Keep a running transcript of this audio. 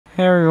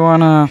Hey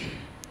everyone,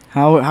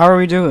 how are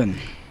we doing?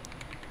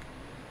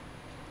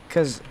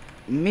 Cause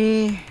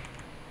me,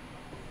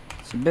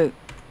 it's a bit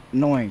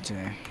annoying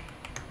today.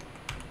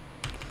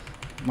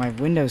 My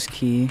Windows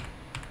key,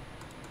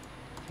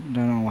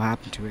 don't know what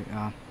happened to it.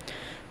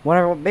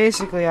 Whatever.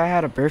 Basically, I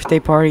had a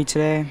birthday party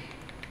today,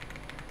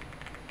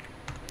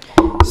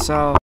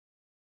 so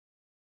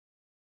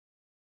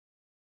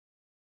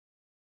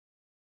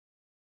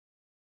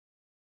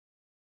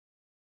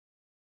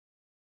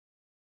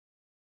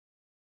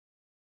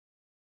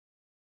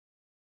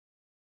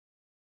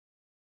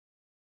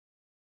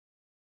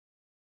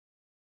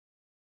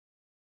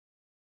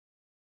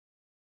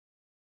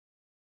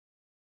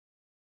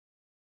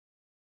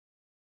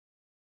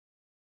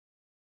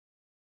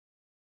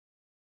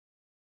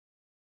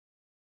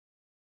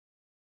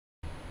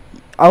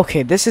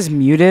okay. This is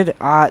muted.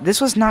 This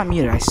was not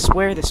muted. I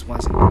swear this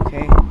wasn't.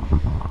 Okay.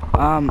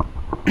 Um,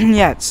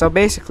 yeah. So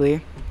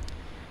basically,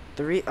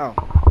 hold on.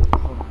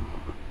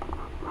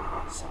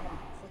 Someone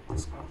put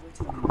this all the way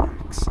to the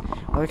max.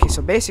 Okay.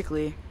 So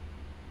basically,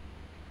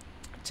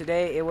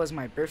 today it was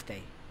my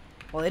birthday.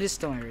 Well, it is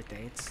still my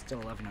birthday. It's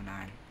still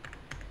 11:09.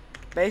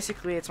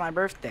 Basically, it's my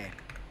birthday.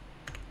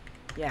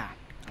 Yeah,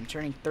 I'm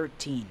turning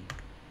 13.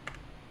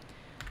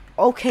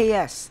 Okay,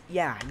 yes.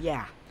 Yeah.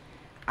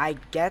 I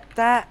get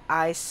that.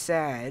 I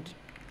said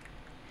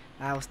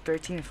I was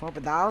 13 before,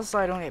 but that was so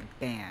I don't get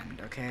banned,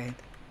 okay?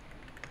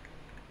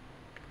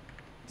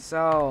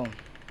 So,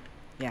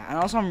 yeah. And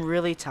also, I'm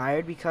really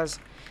tired because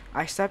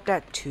I slept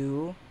at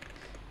 2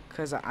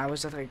 because I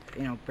was just like,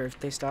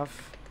 birthday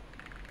stuff.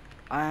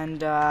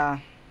 And,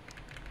 I've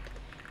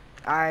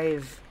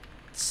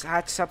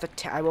had to stop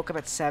I woke up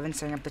at 7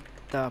 setting up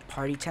the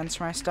party tents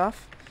for my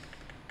stuff.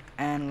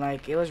 And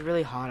like it was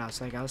really hot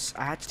outside. Like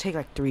I had to take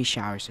like 3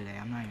 showers today.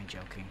 I'm not even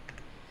joking.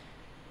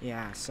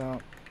 Yeah,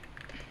 so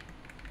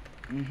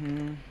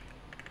I'm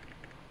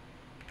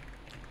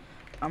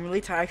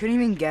really tired. I couldn't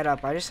even get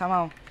up. I just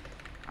somehow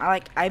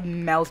I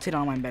melted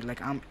on my bed.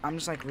 Like I'm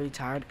just like really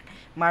tired.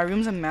 My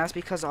room's a mess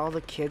because all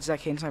the kids that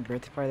came to my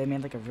birthday party, they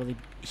made like a really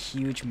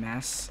huge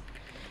mess.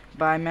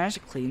 But I managed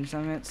to clean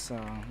some of it, so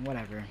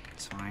whatever.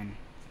 It's fine.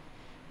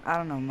 I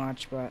don't know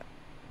much, but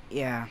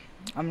yeah.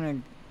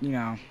 I'm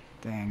gonna,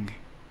 thing.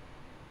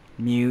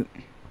 Mute.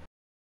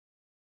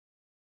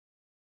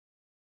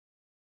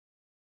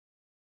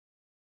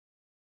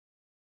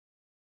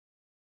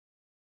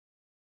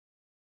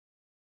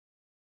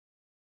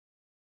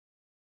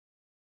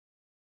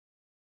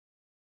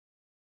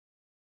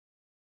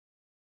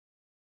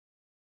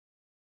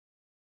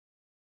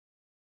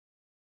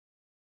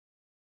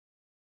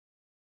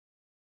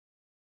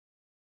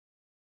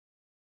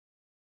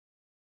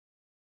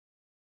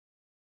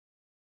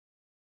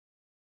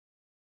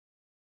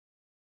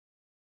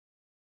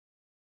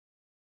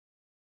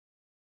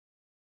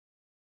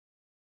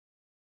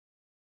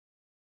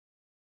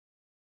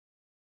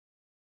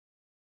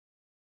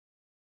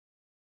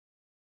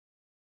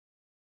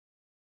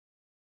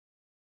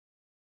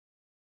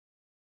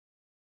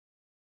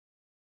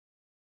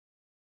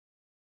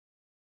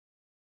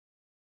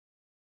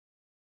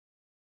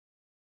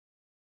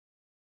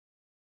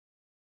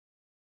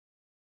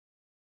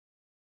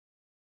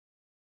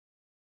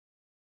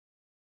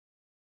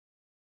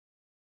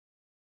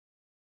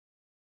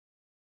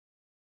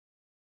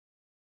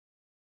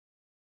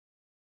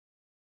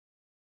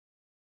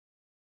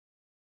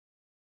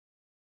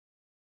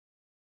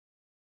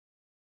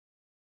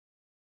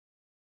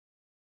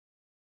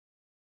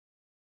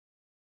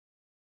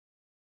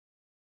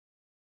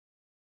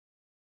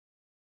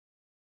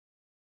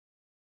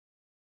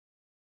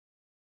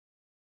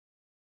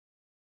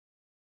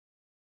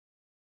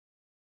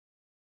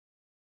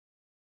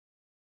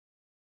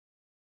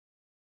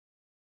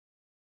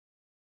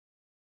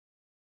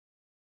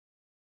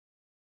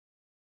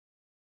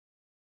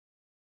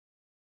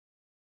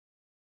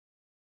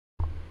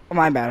 Oh,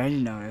 my bad, I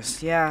didn't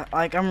notice. Yeah,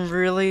 like, I'm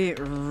really,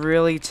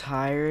 really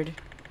tired.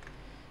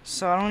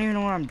 So, I don't even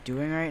know what I'm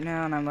doing right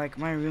now, and I'm like,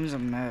 my room's a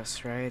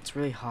mess, right? It's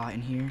really hot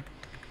in here.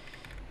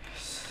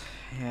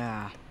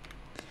 Yeah.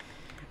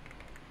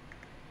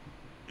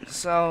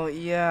 So,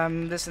 yeah,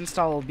 this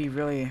install will be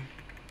really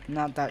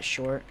not that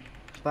short,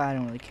 but I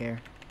don't really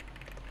care.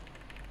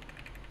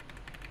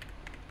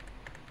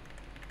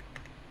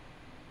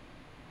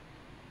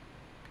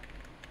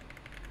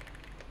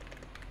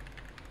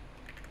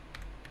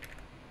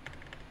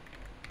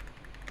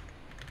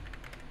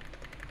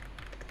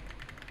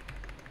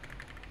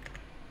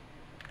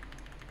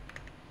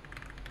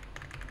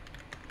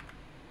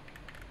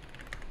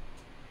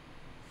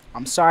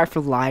 I'm sorry for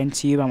lying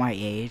to you about my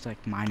age,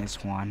 like,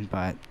 -1,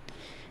 but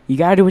you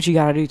gotta do what you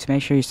gotta do to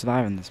make sure you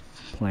survive in this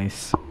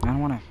place. I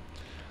don't wanna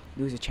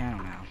lose a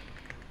channel now.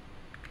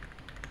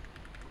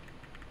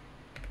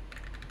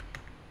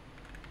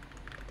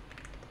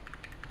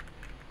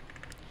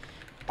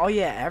 Oh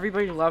yeah,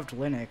 everybody loved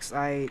Linux.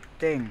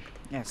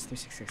 Yeah, it's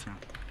 366 now.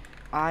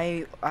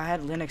 I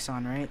had Linux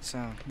on, right?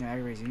 So yeah,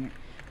 everybody's using it.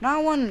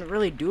 Not one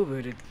really do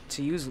booted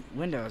to use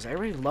Windows.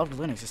 Everybody loved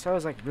Linux. I thought it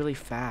was like really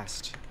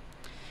fast.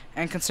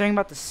 And considering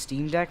about the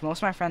Steam Deck, most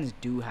of my friends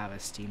do have a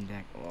Steam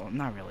Deck. Well,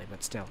 not really,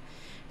 but still.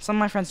 Some of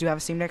my friends do have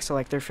a Steam Deck, so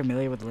like they're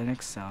familiar with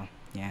Linux. So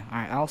yeah. All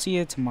right, I'll see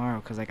you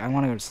tomorrow, cause like I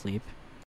want to go to sleep.